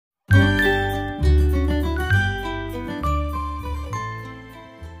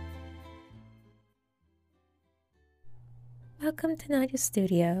welcome to Nadia's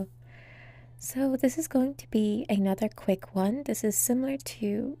studio. So this is going to be another quick one. This is similar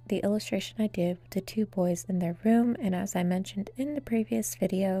to the illustration I did with the two boys in their room, and as I mentioned in the previous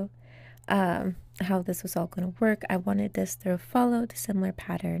video, how this was all going to work. I wanted this to follow the similar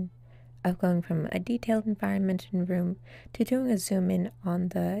pattern of going from a detailed environment and room to doing a zoom in on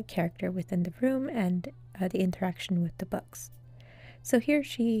the character within the room and the interaction with the books. So here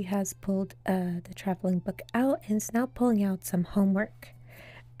she has pulled the traveling book out and is now pulling out some homework.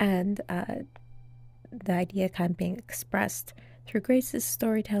 And the idea kind of being expressed through Grace's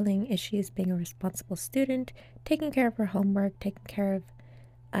storytelling is she is being a responsible student, taking care of her homework, taking care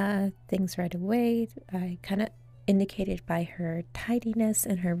of things right away. Kind of indicated by her tidiness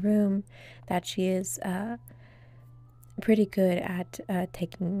in her room that she is pretty good at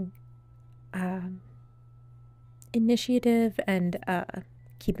taking initiative and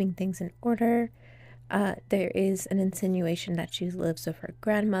keeping things in order. There is an insinuation that she lives with her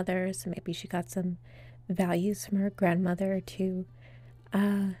grandmother, so maybe she got some values from her grandmother to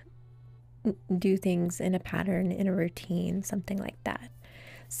do things in a pattern, in a routine, something like that.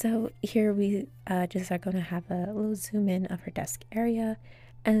 So here we just are going to have a little zoom in of her desk area.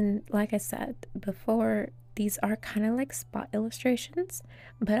 And like I said before, these are kind of like spot illustrations,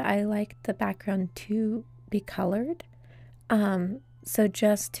 but I like the background to be colored. So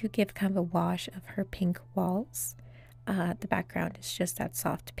just to give kind of a wash of her pink walls, the background is just that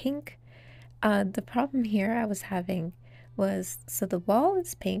soft pink. The problem here I was having was, so the wall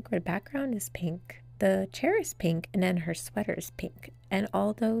is pink, or the background is pink, the chair is pink, and then her sweater is pink. And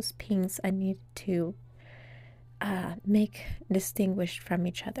all those pinks I needed to make distinguished from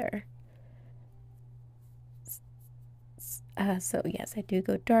each other. So yes, I do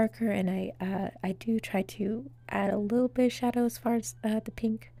go darker, and I do try to add a little bit of shadow as far as the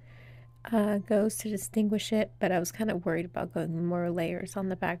pink goes to distinguish it, but I was kind of worried about going more layers on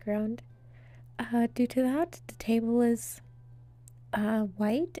the background. Due to that, the table is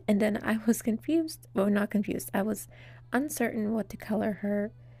white, and then I was confused. Well, not confused. I was uncertain what to color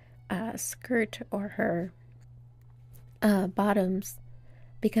her skirt or her bottoms,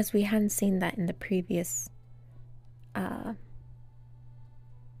 because we hadn't seen that in the previous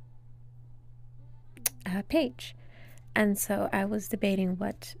page. And so I was debating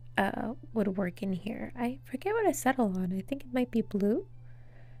what would work in here. I forget what I settled on. I think it might be blue.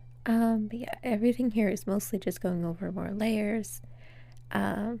 But yeah, everything here is mostly just going over more layers.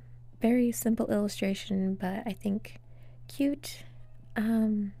 Very simple illustration, but I think cute,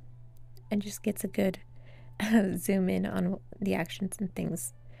 and just gets a good zoom in on the actions and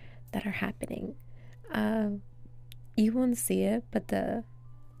things that are happening. You won't see it, but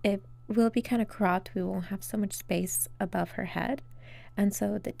it will be kind of cropped. We won't have so much space above her head, and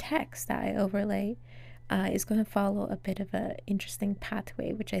so the text that I overlay is going to follow a bit of an interesting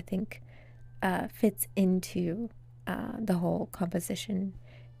pathway, which I think fits into the whole composition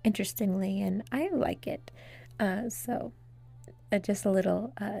interestingly, and I like it. So just a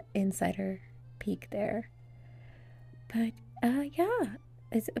little insider peek there. But yeah,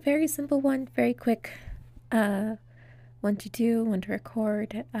 it's a very simple one, very quick one to do, one to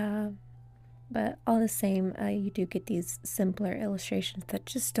record. But all the same, you do get these simpler illustrations that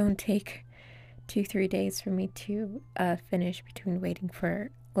just don't take 2-3 days for me to finish, between waiting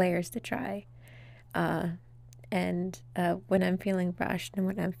for layers to dry. And when I'm feeling rushed and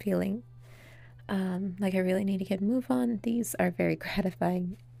when I'm feeling like I really need to get a move on, these are very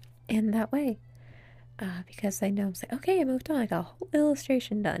gratifying in that way. Because I know I'm like, okay, I moved on. I got a whole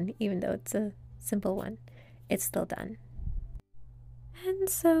illustration done, even though it's a simple one. It's still done. And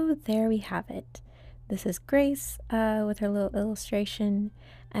so there we have it. This is Grace with her little illustration,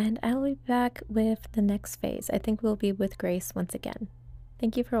 and I'll be back with the next phase. I think we'll be with Grace once again.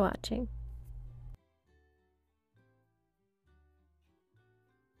 Thank you for watching.